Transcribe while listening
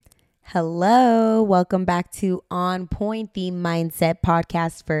Hello, welcome back to On Point, the mindset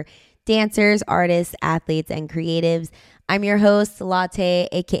podcast for dancers, artists, athletes, and creatives. I'm your host, Latte,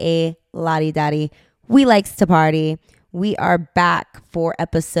 aka Lottie Dottie. We likes to party. We are back for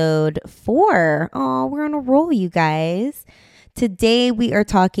episode 4. Oh, we're on a roll, you guys. Today we are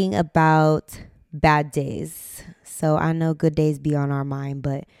talking about bad days. So I know good days be on our mind,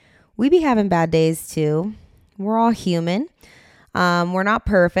 but we be having bad days too. We're all human. We're not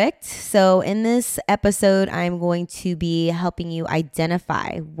perfect. So in this episode, I'm going to be helping you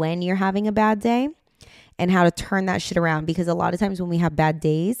identify when you're having a bad day and how to turn that shit around. Because a lot of times when we have bad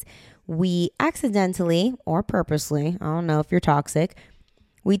days, we accidentally or purposely, I don't know if you're toxic,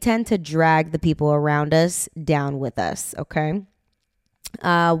 we tend to drag the people around us down with us. Okay.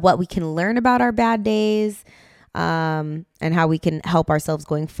 What we can learn about our bad days, and how we can help ourselves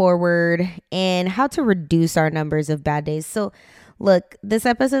going forward and how to reduce our numbers of bad days. So look, this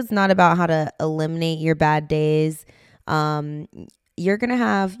episode's not about how to eliminate your bad days. You're going to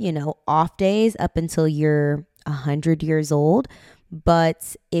have, off days up until you're 100 years old.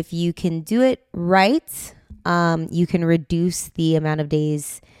 But if you can do it right, you can reduce the amount of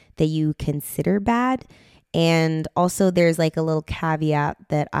days that you consider bad. And also there's like a little caveat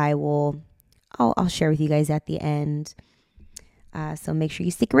that I'll share with you guys at the end. So make sure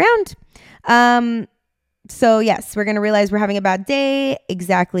you stick around. So yes, we're going to realize we're having a bad day,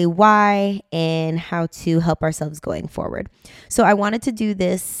 exactly why, and how to help ourselves going forward. So I wanted to do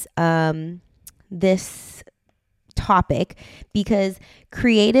this topic because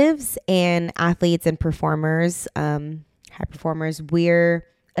creatives and athletes and performers, high performers, we're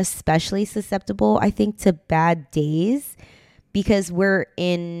especially susceptible, I think, to bad days because we're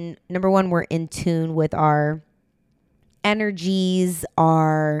in tune with our energies,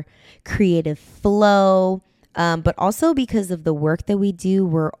 our creative flow, but also because of the work that we do,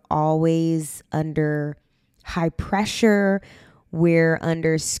 we're always under high pressure. We're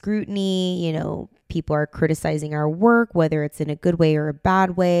under scrutiny. People are criticizing our work, whether it's in a good way or a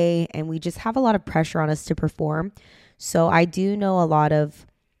bad way, and we just have a lot of pressure on us to perform. So I do know a lot of,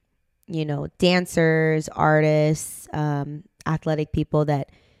 dancers, artists, athletic people that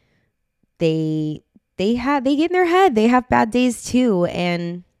they get in their head. They have bad days too.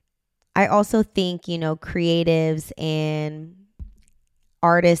 And I also think, creatives and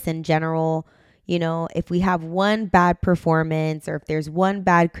artists in general, if we have one bad performance or if there's one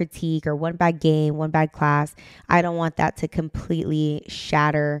bad critique or one bad game, one bad class, I don't want that to completely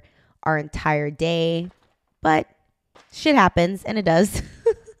shatter our entire day. But shit happens, and it does.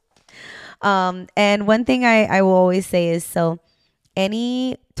 And one thing I will always say is, so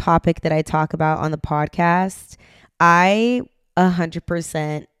any topic that I talk about on the podcast, I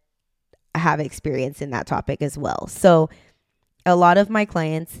 100% have experience in that topic as well. So a lot of my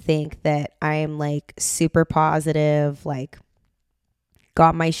clients think that I'm like super positive, like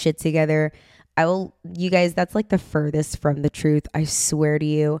got my shit together. You guys, that's like the furthest from the truth. I swear to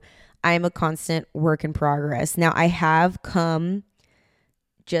you, I'm a constant work in progress. Now I have come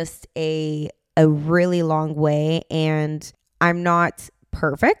just a really long way, and I'm not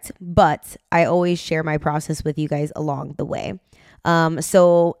perfect, but I always share my process with you guys along the way.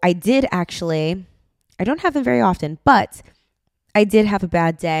 So I did actually, I don't have them very often, but I did have a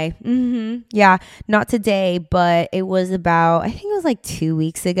bad day. Yeah, not today, but it was I think it was like 2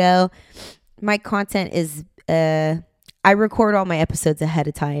 weeks ago. My content is, I record all my episodes ahead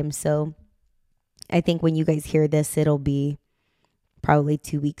of time. So I think when you guys hear this, it'll be probably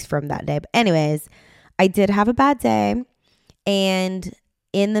 2 weeks from that day. But anyways, I did have a bad day. And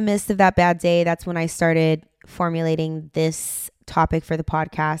in the midst of that bad day, that's when I started formulating this topic for the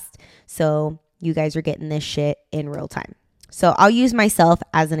podcast. So you guys are getting this shit in real time. So I'll use myself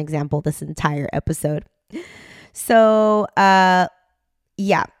as an example this entire episode. So,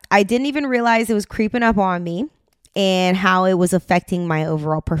 yeah, I didn't even realize it was creeping up on me and how it was affecting my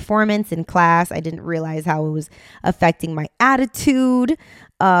overall performance in class. I didn't realize how it was affecting my attitude,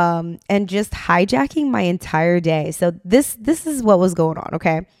 and just hijacking my entire day. So this is what was going on,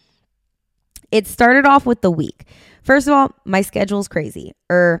 okay? It started off with the week. First of all, my schedule's crazy.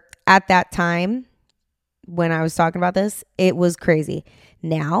 At that time, when I was talking about this, it was crazy.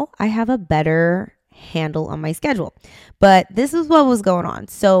 Now I have a better handle on my schedule. But this is what was going on.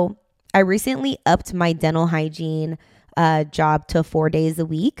 So I recently upped my dental hygiene job to 4 days a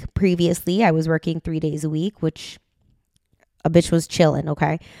week. Previously, I was working 3 days a week, which a bitch was chilling,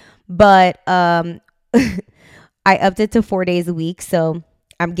 okay? But I upped it to 4 days a week, so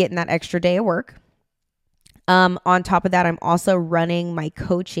I'm getting that extra day of work. On top of that, I'm also running my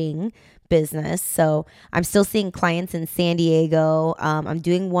coaching business. So I'm still seeing clients in San Diego. I'm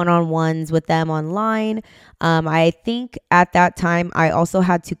doing one-on-ones with them online. I think at that time I also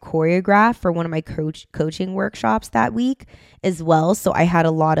had to choreograph for one of my coaching workshops that week as well. So I had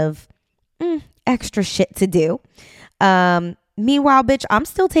a lot of extra shit to do. Meanwhile, bitch, I'm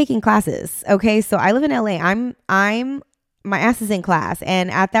still taking classes. Okay. So I live in LA. I'm my ass is in class.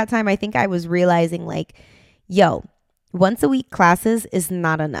 And at that time, I think I was realizing like, yo, once a week classes is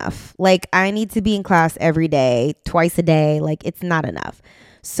not enough. Like I need to be in class every day, twice a day. Like it's not enough.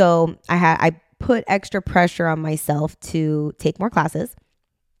 So I put extra pressure on myself to take more classes.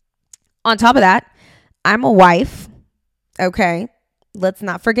 On top of that, I'm a wife. Okay. Let's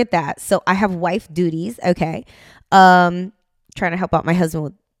not forget that. So I have wife duties. Okay. Trying to help out my husband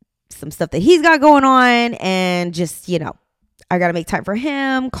with some stuff that he's got going on, and just, I got to make time for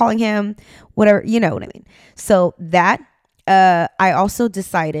him, calling him, whatever, you know what I mean? So that, I also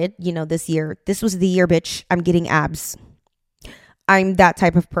decided, this year, this was the year, bitch, I'm getting abs. I'm that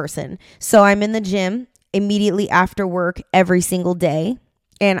type of person. So I'm in the gym immediately after work every single day.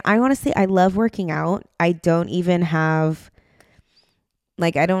 And I want to say I love working out. I don't even have,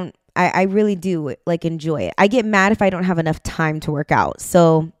 I really do enjoy it. I get mad if I don't have enough time to work out.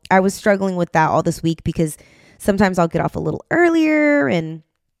 So I was struggling with that all this week because sometimes I'll get off a little earlier and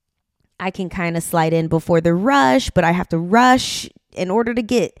I can kind of slide in before the rush, but I have to rush in order to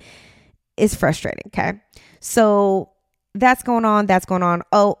get. It's frustrating. Okay. So that's going on.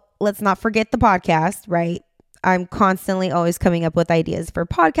 Oh, let's not forget the podcast, right? I'm constantly always coming up with ideas for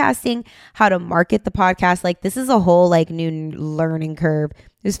podcasting, how to market the podcast. Like this is a whole new learning curve.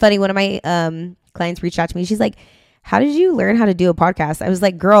 It was funny. One of my clients reached out to me. She's like, how did you learn how to do a podcast? I was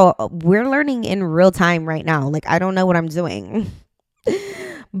like, girl, we're learning in real time right now. Like, I don't know what I'm doing,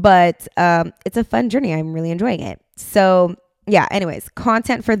 but it's a fun journey. I'm really enjoying it. So yeah, anyways,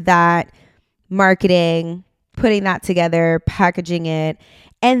 content for that, marketing, putting that together, packaging it.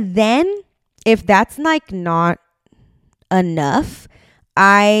 And then if that's not enough,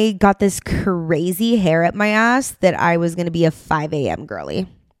 I got this crazy hair up my ass that I was going to be a 5 a.m. girly.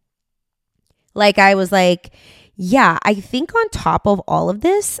 I was like, yeah, I think on top of all of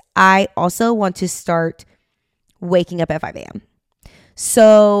this, I also want to start waking up at 5 a.m.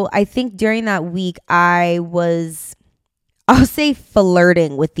 So I think during that week, I'll say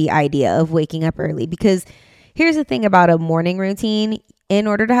flirting with the idea of waking up early, because here's the thing about a morning routine. In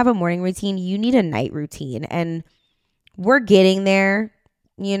order to have a morning routine, you need a night routine, and we're getting there.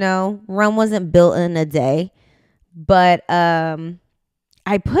 Rome wasn't built in a day, but I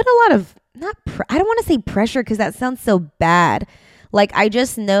put a lot of, I don't want to say pressure because that sounds so bad. I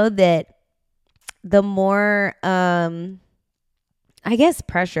just know that the more, I guess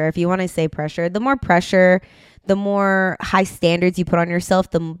pressure, if you want to say pressure, the more pressure, the more high standards you put on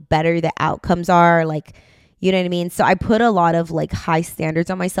yourself, the better the outcomes are. You know what I mean? So I put a lot of high standards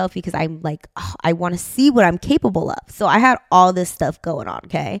on myself because I'm I want to see what I'm capable of. So I had all this stuff going on.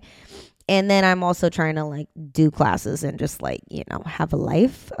 Okay. And then I'm also trying to do classes and just have a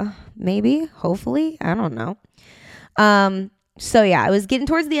life, maybe, hopefully, I don't know. So yeah, I was getting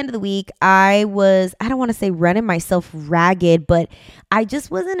towards the end of the week. I don't want to say running myself ragged, but I just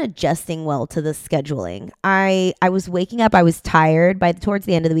wasn't adjusting well to the scheduling. I was waking up, I was tired. Towards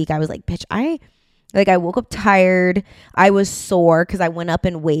the end of the week, I was like, bitch, I woke up tired. I was sore because I went up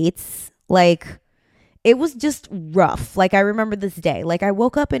in weights. It was just rough. I remember this day. I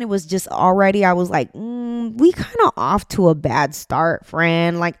woke up and it was just already, I was like, we kind of off to a bad start,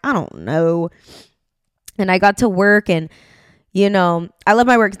 friend. I don't know. And I got to work and, I love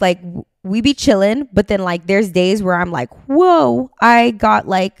my work. We be chilling, but then there's days where I'm like, whoa, I got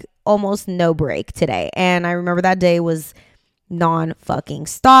almost no break today. And I remember that day was non-fucking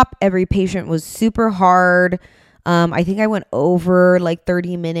stop. Every patient was super hard. I think I went over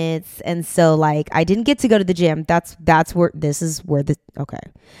 30 minutes. And so I didn't get to go to the gym. This is where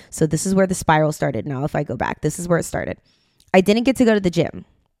the spiral started. Now, if I go back, this is where it started. I didn't get to go to the gym.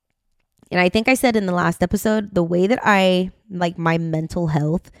 And I think I said in the last episode, the way that I my mental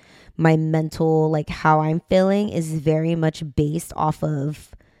health, my mental, how I'm feeling is very much based off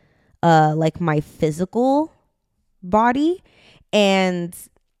of, my physical body. And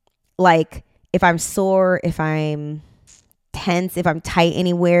if I'm sore, if I'm tense, if I'm tight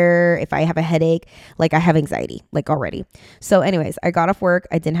anywhere, if I have a headache, I have anxiety, already. So anyways, I got off work.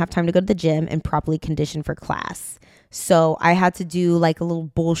 I didn't have time to go to the gym and properly condition for class. So I had to do a little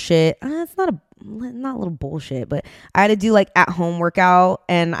bullshit. It's not a little bullshit, but I had to do at home workout,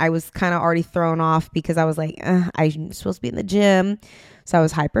 and I was kind of already thrown off because I was I'm supposed to be in the gym. So I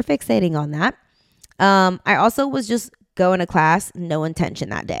was hyper fixating on that. I also was just going to class, no intention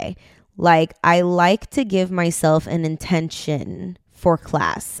that day. Like, I like to give myself an intention for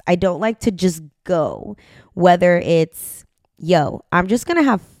class. I don't like to just go, whether it's, yo, I'm just going to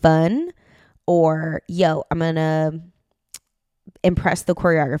have fun, or yo, I'm going to impress the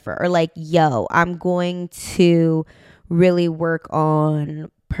choreographer, or like, yo, I'm going to really work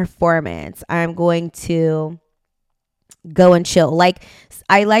on performance. I'm going to go and chill. Like,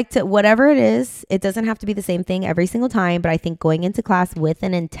 I like to, whatever it is, it doesn't have to be the same thing every single time, but I think going into class with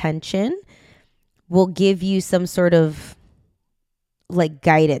an intention will give you some sort of like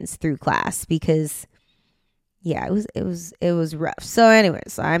guidance through class, because yeah, it was rough. So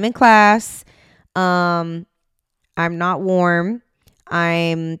anyways, I'm in class. I'm not warm.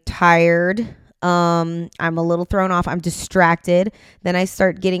 I'm tired. I'm a little thrown off. I'm distracted. Then I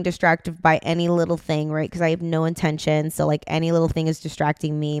start getting distracted by any little thing, right? Because I have no intention. So like any little thing is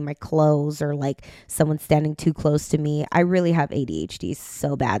distracting me, my clothes, or like someone standing too close to me. I really have ADHD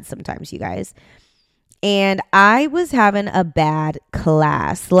so bad sometimes, you guys. And I was having a bad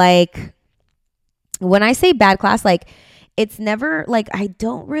class. Like, when I say bad class, like, it's never like, I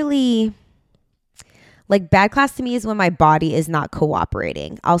don't really like, bad class to me is when my body is not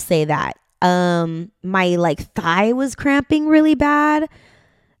cooperating. I'll say that. My like thigh was cramping really bad.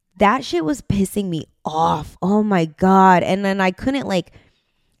 That shit was pissing me off. Oh my God. And then I couldn't like,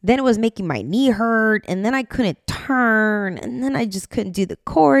 then it was making my knee hurt, and then I couldn't turn, and then I just couldn't do the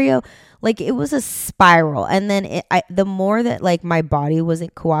choreo. Like, it was a spiral. And then the more that like my body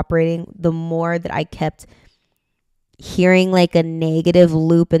wasn't cooperating, the more that I kept hearing like a negative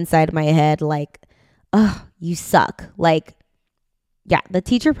loop inside of my head, like, oh, you suck. Like, yeah, the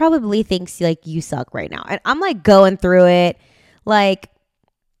teacher probably thinks like you suck right now. And I'm like going through it, like,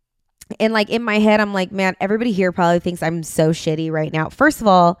 and like in my head, I'm like, man, everybody here probably thinks I'm so shitty right now. First of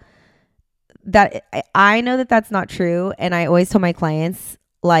all, that I know that that's not true. And I always tell my clients,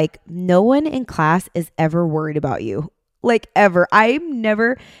 like, no one in class is ever worried about you. Like, ever.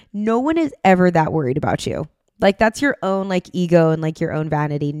 No one is ever that worried about you. Like, that's your own like ego and like your own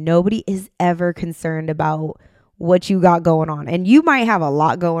vanity. Nobody is ever concerned about what you got going on. And you might have a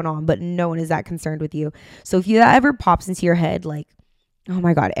lot going on, but no one is that concerned with you. So if that ever pops into your head, like, oh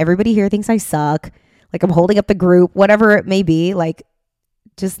my God, everybody here thinks I suck, like I'm holding up the group, whatever it may be, like,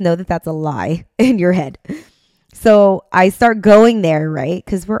 just know that that's a lie in your head. So I start going there, right?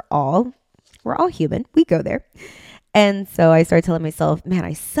 Because we're all human. We go there. And so I start telling myself, man,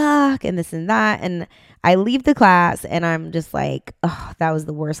 I suck, and this and that. And I leave the class and I'm just like, oh, that was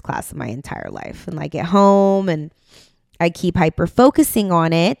the worst class of my entire life. And I get home and I keep hyper focusing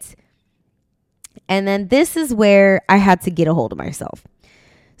on it. And then this is where I had to get a hold of myself.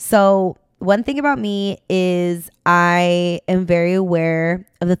 So one thing about me is I am very aware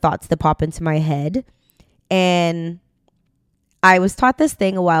of the thoughts that pop into my head. And I was taught this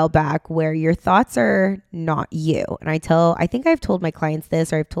thing a while back where your thoughts are not you. And I think I've told my clients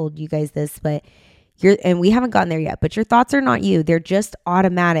this, or I've told you guys this, but and we haven't gotten there yet, but your thoughts are not you. They're just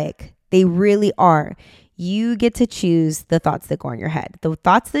automatic. They really are. You get to choose the thoughts that go in your head. The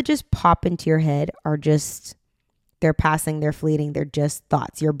thoughts that just pop into your head are just, they're passing, they're fleeting, they're just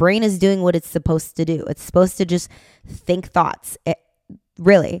thoughts. Your brain is doing what it's supposed to do. It's supposed to just think thoughts,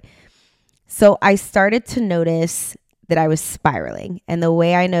 really. So I started to notice that I was spiraling. And the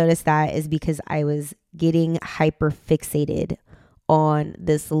way I noticed that is because I was getting hyper fixated on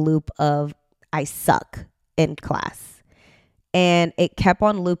this loop of I suck in class. And it kept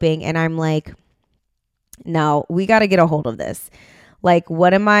on looping. And I'm like, no, we got to get a hold of this. Like, what's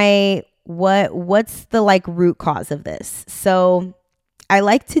the like root cause of this? So I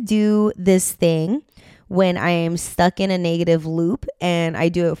like to do this thing when I am stuck in a negative loop, and I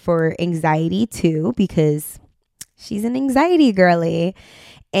do it for anxiety too, because she's an anxiety girly,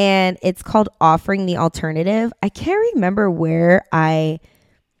 and it's called offering the alternative. I can't remember where I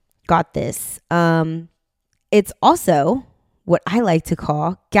got this. It's also what I like to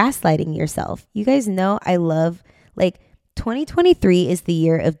call gaslighting yourself. You guys know I love, like, 2023 is the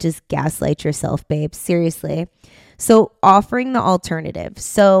year of just gaslight yourself, babe. Seriously. So offering the alternative.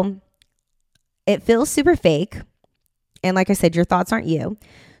 So it feels super fake. And like I said, your thoughts aren't you.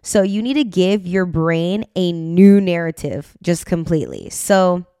 So you need to give your brain a new narrative just completely.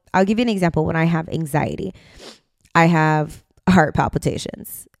 So I'll give you an example. When I have anxiety, I have heart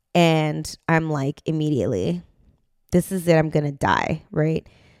palpitations, and I'm like, immediately, this is it. I'm going to die, right?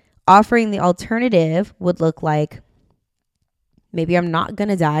 Offering the alternative would look like, maybe I'm not going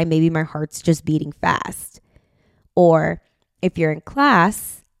to die. Maybe my heart's just beating fast. Or if you're in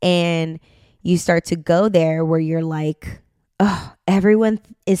class and you start to go there where you're like, oh, everyone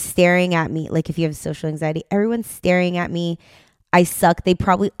is staring at me. Like, if you have social anxiety, everyone's staring at me. I suck. They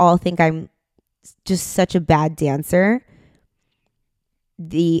probably all think I'm just such a bad dancer.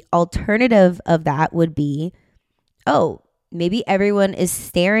 The alternative of that would be, oh, maybe everyone is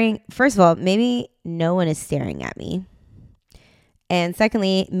staring. First of all, maybe no one is staring at me. And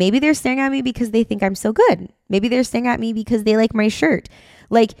secondly, maybe they're staring at me because they think I'm so good. Maybe they're staring at me because they like my shirt.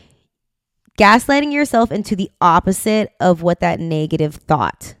 Like, gaslighting yourself into the opposite of what that negative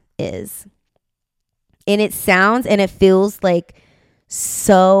thought is. And it sounds and it feels like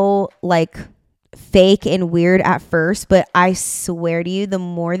so like fake and weird at first, but I swear to you, the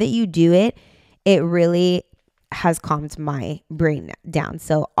more that you do it, it really has calmed my brain down.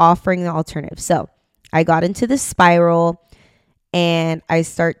 So offering the alternative. So I got into the spiral and I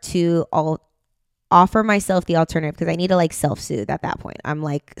start to offer myself the alternative because I need to like self-soothe at that point. I'm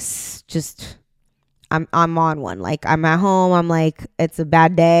like, just, I'm on one. Like I'm at home. I'm like, it's a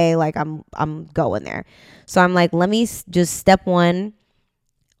bad day. Like I'm going there. So I'm like, let me just step one,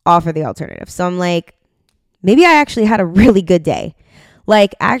 offer the alternative. So I'm like, maybe I actually had a really good day.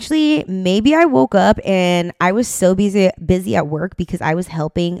 Like actually, maybe I woke up and I was so busy at work because I was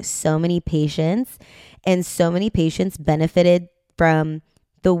helping so many patients, and so many patients benefited from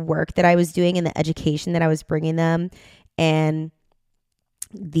the work that I was doing and the education that I was bringing them, and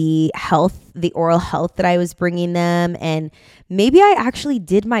the oral health that I was bringing them. And maybe I actually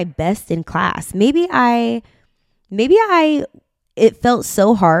did my best in class. Maybe it felt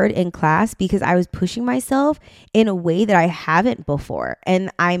so hard in class because I was pushing myself in a way that I haven't before. And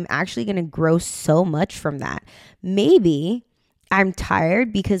I'm actually going to grow so much from that. Maybe I'm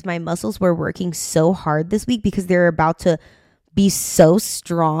tired because my muscles were working so hard this week because they're about to be so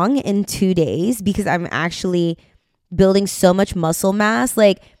strong in 2 days because I'm actually building so much muscle mass.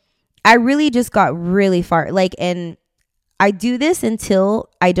 Like I really just got really far. Like, and I do this until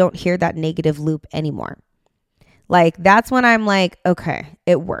I don't hear that negative loop anymore. Like that's when I'm like, okay,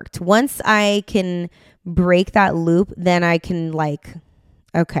 it worked. Once I can break that loop, then I can like,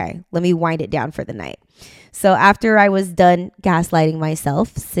 okay, let me wind it down for the night. So after I was done gaslighting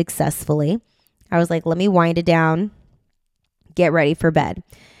myself successfully, I was like, let me wind it down, get ready for bed.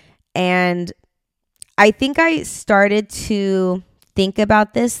 And I think I started to think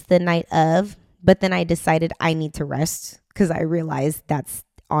about this the night of, but then I decided I need to rest because I realized that's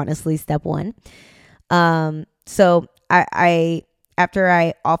honestly step one. So I after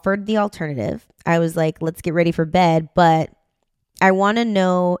I offered the alternative, I was like, let's get ready for bed. But I want to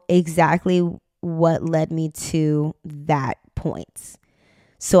know exactly what led me to that point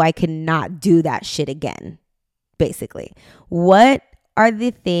so I can not do that shit again, basically. What are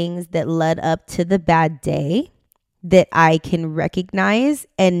the things that led up to the bad day that I can recognize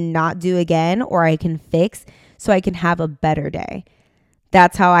and not do again, or I can fix so I can have a better day?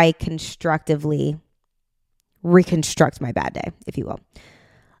 That's how I constructively reconstruct my bad day, if you will.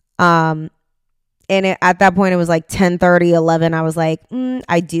 At that point, it was like 10:30, 11. I was like,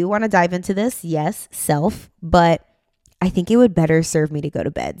 I do want to dive into this. Yes, self, but I think it would better serve me to go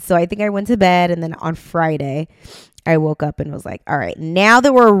to bed. So I think I went to bed, and then on Friday, I woke up and was like, all right, now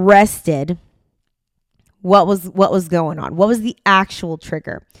that we're rested, what was going on? What was the actual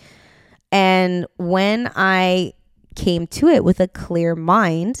trigger? And when I came to it with a clear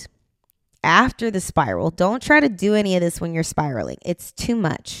mind after the spiral, don't try to do any of this when you're spiraling. It's too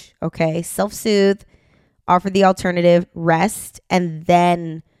much. Okay. Self-soothe, offer the alternative, rest, and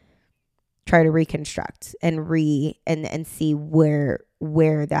then try to reconstruct and see where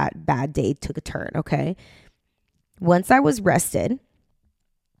that bad day took a turn. Okay. Once I was rested,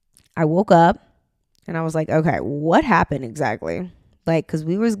 I woke up and I was like, okay, what happened exactly? Like, cause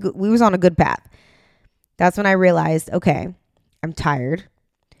we was on a good path. That's when I realized, okay, I'm tired.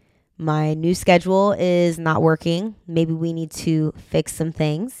 My new schedule is not working. Maybe we need to fix some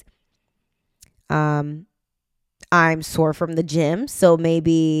things. I'm sore from the gym. So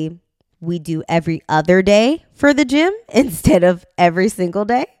maybe we do every other day for the gym instead of every single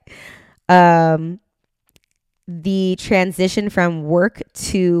day. The transition from work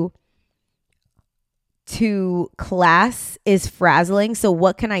to class is frazzling. So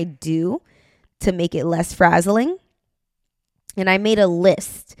what can I do to make it less frazzling? And I made a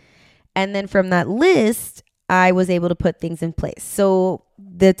list. And then from that list, I was able to put things in place. So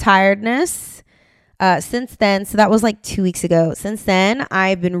the tiredness, since then, so that was like 2 weeks ago. Since then,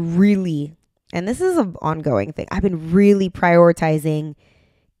 I've been really, and this is an ongoing thing, I've been really prioritizing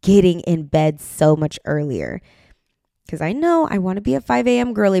getting in bed so much earlier. Because I know I want to be a 5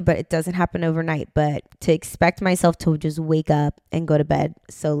 a.m. girly, but it doesn't happen overnight. But to expect myself to just wake up and go to bed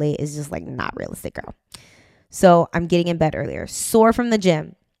so late is just like not realistic, girl. So I'm getting in bed earlier. Sore from the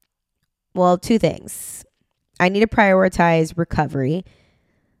gym. Well, two things. I need to prioritize recovery.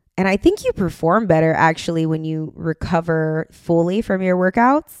 And I think you perform better actually when you recover fully from your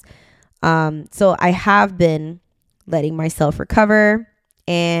workouts. So I have been letting myself recover.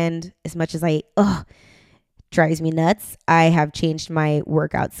 And as much as drives me nuts, I have changed my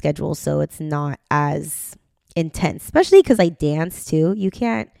workout schedule so it's not as intense, especially because I dance too. You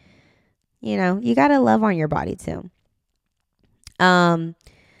can't, you got to love on your body too.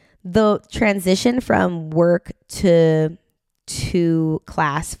 The transition from work to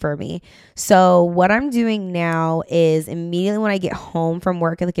class for me. So what I'm doing now is immediately when I get home from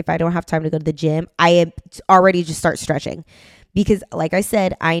work, like if I don't have time to go to the gym, I already just start stretching because like I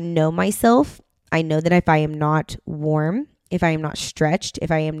said, I know myself. I know that if I am not warm, if I am not stretched,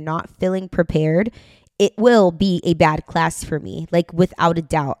 if I am not feeling prepared, it will be a bad class for me. Like without a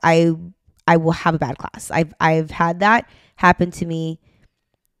doubt, I will have a bad class. I've had that happen to me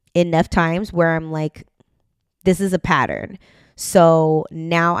enough times where I'm like, this is a pattern. So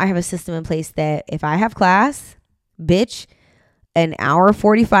now I have a system in place that if I have class, bitch, an hour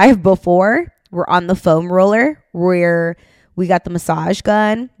 45 before, we're on the foam roller, we got the massage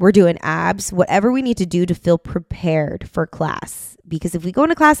gun, we're doing abs, whatever we need to do to feel prepared for class. Because if we go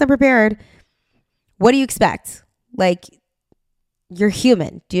into class unprepared, what do you expect? Like, you're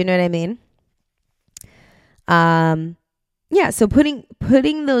human. Do you know what I mean? Yeah, so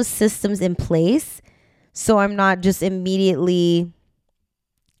putting those systems in place so I'm not just immediately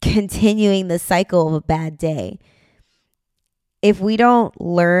continuing the cycle of a bad day. If we don't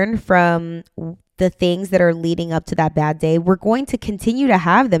learn from the things that are leading up to that bad day, we're going to continue to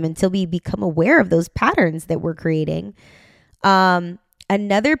have them until we become aware of those patterns that we're creating.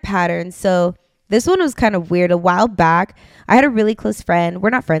 Another pattern, so this one was kind of weird. A while back, I had a really close friend. We're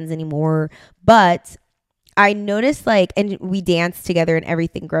not friends anymore, but I noticed and we danced together and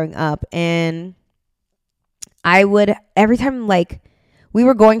everything growing up. And I would, every time we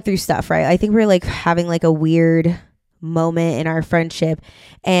were going through stuff, right? I think we were having a weird moment in our friendship.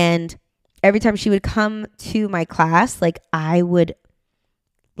 And every time she would come to my class, I would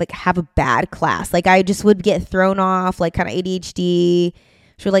have a bad class. I just would get thrown off, kind of ADHD.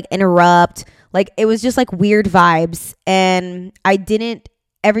 She would interrupt. It was just weird vibes. And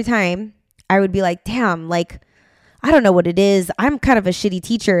every time I would be damn, I don't know what it is. I'm kind of a shitty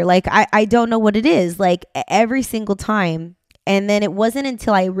teacher. I don't know what it is, every single time. And then it wasn't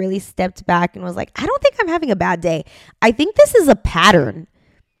until I really stepped back and was I don't think I'm having a bad day. I think this is a pattern,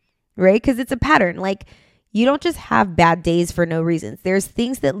 right? Because it's a pattern. You don't just have bad days for no reasons. There's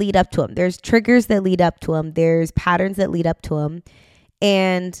things that lead up to them. There's triggers that lead up to them. There's patterns that lead up to them.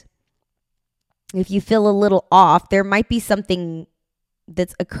 And if you feel a little off, there might be something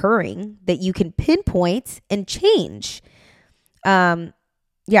that's occurring that you can pinpoint and change. So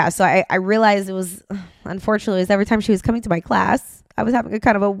I realized unfortunately, it was every time she was coming to my class, I was having a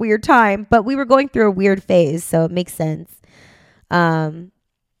kind of a weird time, but we were going through a weird phase. So it makes sense.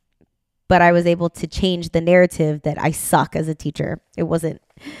 But I was able to change the narrative that I suck as a teacher. It wasn't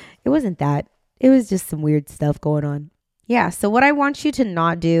that. It was just some weird stuff going on. Yeah. So what I want you to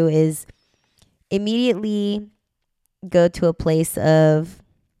not do is immediately go to a place of,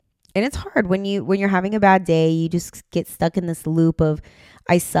 and it's hard when you're having a bad day, you just get stuck in this loop of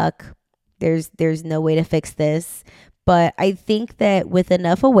I suck. There's no way to fix this. But I think that with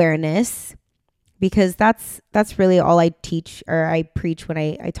enough awareness, because that's really all I teach or I preach when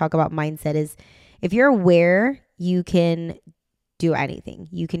I talk about mindset is if you're aware, you can do anything.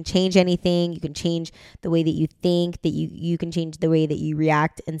 You can change anything. You can change the way that you think, that you can change the way that you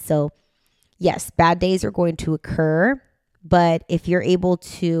react. And so, yes, bad days are going to occur. But if you're able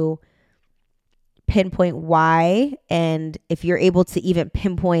to pinpoint why, and if you're able to even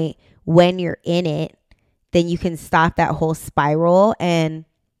pinpoint when you're in it, then you can stop that whole spiral. And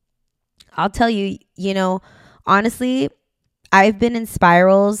I'll tell you, honestly, I've been in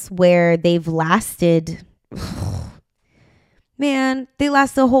spirals where they've lasted, man, they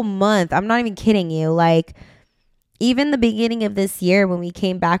last a whole month. I'm not even kidding you. Even the beginning of this year when we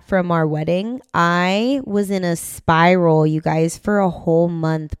came back from our wedding, I was in a spiral, you guys, for a whole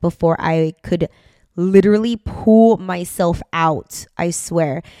month before I could literally pull myself out, I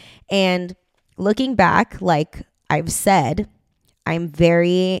swear. And looking back, like I've said, I'm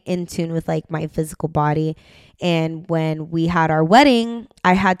very in tune with my physical body. And when we had our wedding,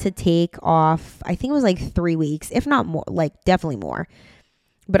 I had to take off, I think it was 3 weeks, if not more, definitely more.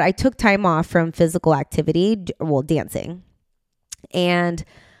 But I took time off from physical activity, dancing. And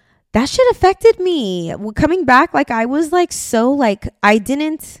that shit affected me. Coming back, I was I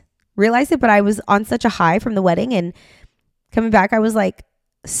didn't realize it, but I was on such a high from the wedding. And coming back, I was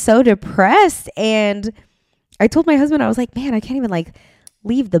so depressed. And I told my husband, I was like, man, I can't even like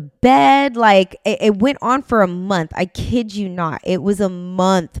leave the bed. Like it went on for a month. I kid you not. It was a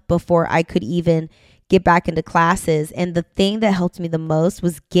month before I could even get back into classes. And the thing that helped me the most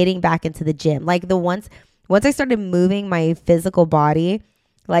was getting back into the gym. Like once I started moving my physical body,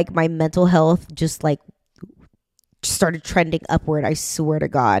 like my mental health just like started trending upward. I swear to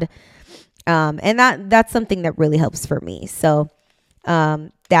God. And that's something that really helps for me. So,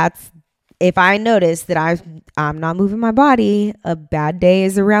 that's, if I notice that I'm not moving my body, a bad day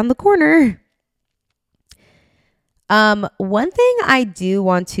is around the corner. One thing I do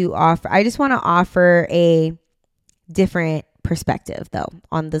want to offer, I just want to offer a different perspective though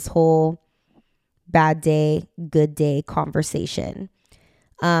on this whole bad day, good day conversation.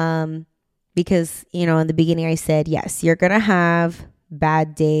 Because, in the beginning I said, yes, you're going to have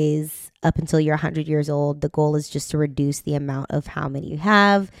bad days up until you're 100 years old. The goal is just to reduce the amount of how many you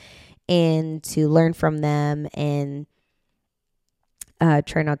have and to learn from them and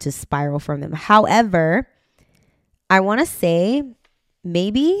try not to spiral from them. However, I want to say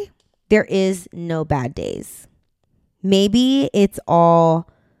maybe there is no bad days. Maybe it's all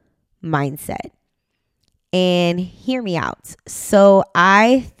mindset. And hear me out. So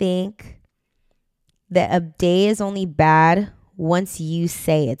I think that a day is only bad once you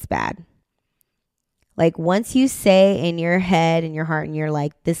say it's bad. Like once you say in your head and your heart and you're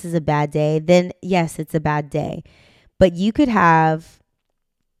like, this is a bad day, then yes, it's a bad day. But you could have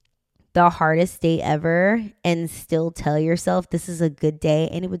the hardest day ever and still tell yourself this is a good day,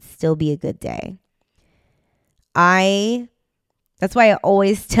 and it would still be a good day. That's why I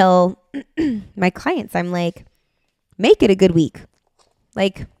always tell my clients, I'm like, make it a good week.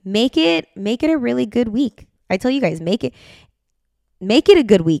 Like make it a really good week. I tell you guys, make it a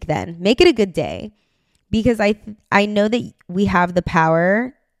good week then. Make it a good day. Because I know that we have the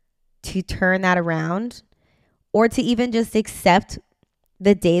power to turn that around, or to even just accept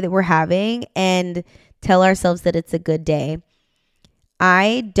the day that we're having and tell ourselves that it's a good day.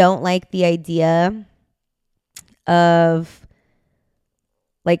 I don't like the idea of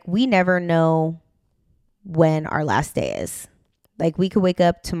like, we never know when our last day is. Like we could wake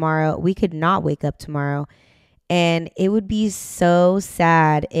up tomorrow. We could not wake up tomorrow. And it would be so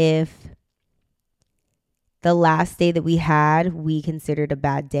sad if the last day that we had, we considered a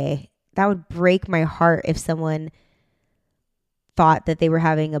bad day. That would break my heart if someone thought that they were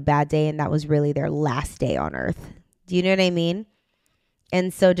having a bad day and that was really their last day on earth. Do you know what I mean?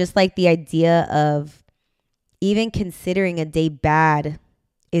 And so just like the idea of even considering a day bad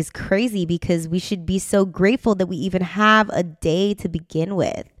is crazy, because we should be so grateful that we even have a day to begin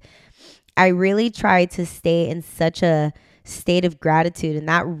with. I really try to stay in such a state of gratitude, and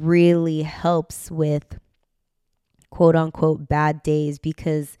that really helps with quote unquote bad days,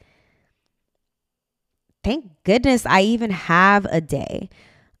 because thank goodness I even have a day.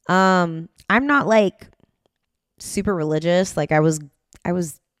 I'm not like super religious. Like I was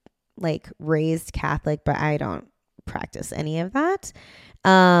like raised Catholic, but I don't practice any of that.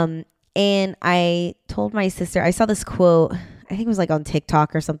 And I told my sister, I saw this quote, I think it was like on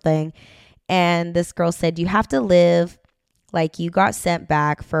TikTok or something. And this girl said, you have to live like you got sent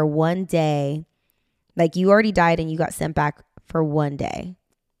back for one day. Like you already died and you got sent back for one day.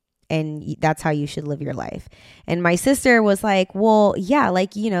 And that's how you should live your life. And my sister was like, well, yeah,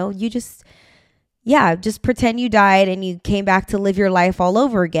 like, you just pretend you died and you came back to live your life all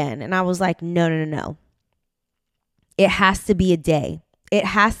over again. And I was like, no. It has to be a day. It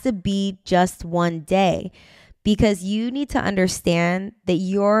has to be just one day, because you need to understand that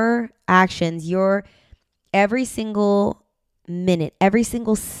your actions, your every single minute, every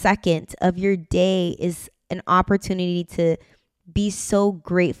single second of your day is an opportunity to be so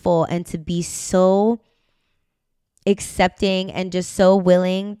grateful and to be so accepting and just so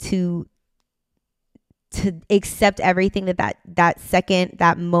willing to accept everything that second,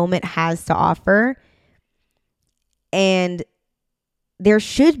 that moment has to offer. And there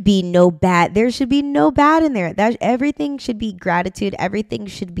should be no bad in there. That everything should be gratitude. Everything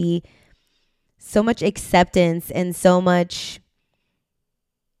should be so much acceptance and so much,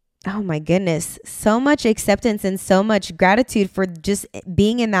 oh my goodness, so much acceptance and so much gratitude for just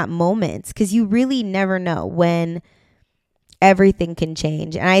being in that moment, because you really never know when everything can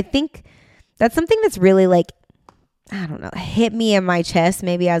change. And I think that's something that's really like, I don't know, hit me in my chest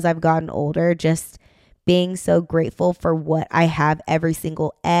maybe as I've gotten older, just being so grateful for what I have every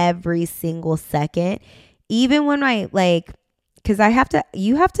single second. Even when because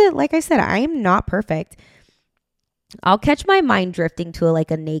you have to, like I said, I am not perfect. I'll catch my mind drifting to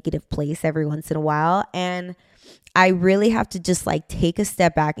a negative place every once in a while. And I really have to just take a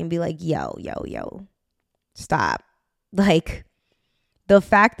step back and be like, yo, Stop. Like, the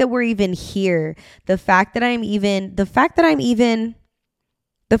fact that we're even here, the fact that I'm even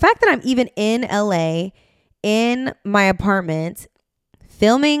in LA, in my apartment,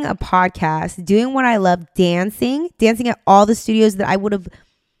 filming a podcast, doing what I love, dancing at all the studios that I would have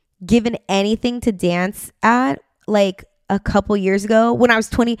given anything to dance at, like a couple years ago when I was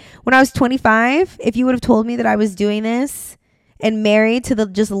 25. If you would have told me that I was doing this and married to the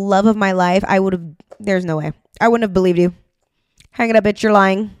just love of my life, there's no way. I wouldn't have believed you. Hang it up, bitch, you're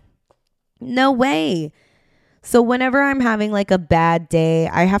lying. No way. So whenever I'm having like a bad day,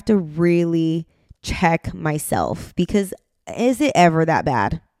 I have to really check myself, because is it ever that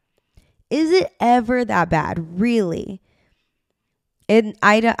bad? Is it ever that bad? Really? And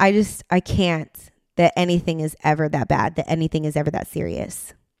I can't that anything is ever that bad, that anything is ever that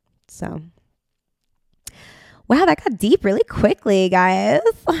serious. So, wow, that got deep really quickly, guys.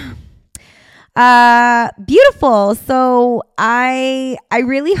 Beautiful. So I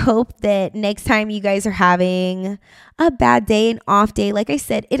really hope that next time you guys are having a bad day, an off day, like I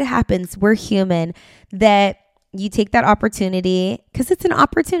said, it happens. We're human. That you take that opportunity, because it's an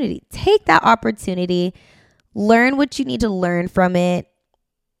opportunity. Take that opportunity, learn what you need to learn from it.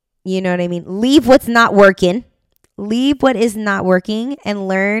 You know what I mean? Leave what's not working. Leave what is not working and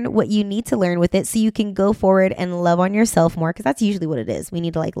learn what you need to learn with it so you can go forward and love on yourself more, because that's usually what it is. We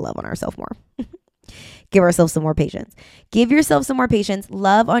need to like love on ourselves more. Give ourselves some more patience. Give yourself some more patience.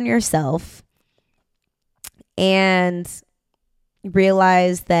 Love on yourself and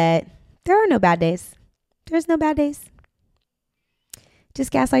realize that there are no bad days. There's no bad days.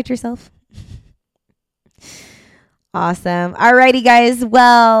 Just gaslight yourself. Awesome. Alrighty, guys.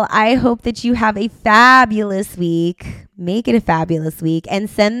 Well, I hope that you have a fabulous week. Make it a fabulous week and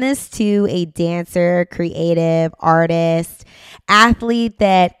send this to a dancer, creative, artist, athlete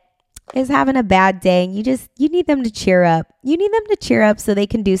that is having a bad day and you need them to cheer up. You need them to cheer up so they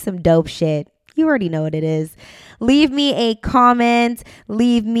can do some dope shit. You already know what it is. Leave me a comment.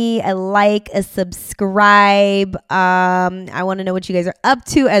 Leave me a like, a subscribe. I want to know what you guys are up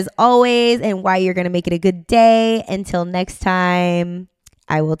to as always and why you're going to make it a good day. Until next time,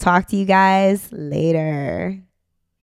 I will talk to you guys later.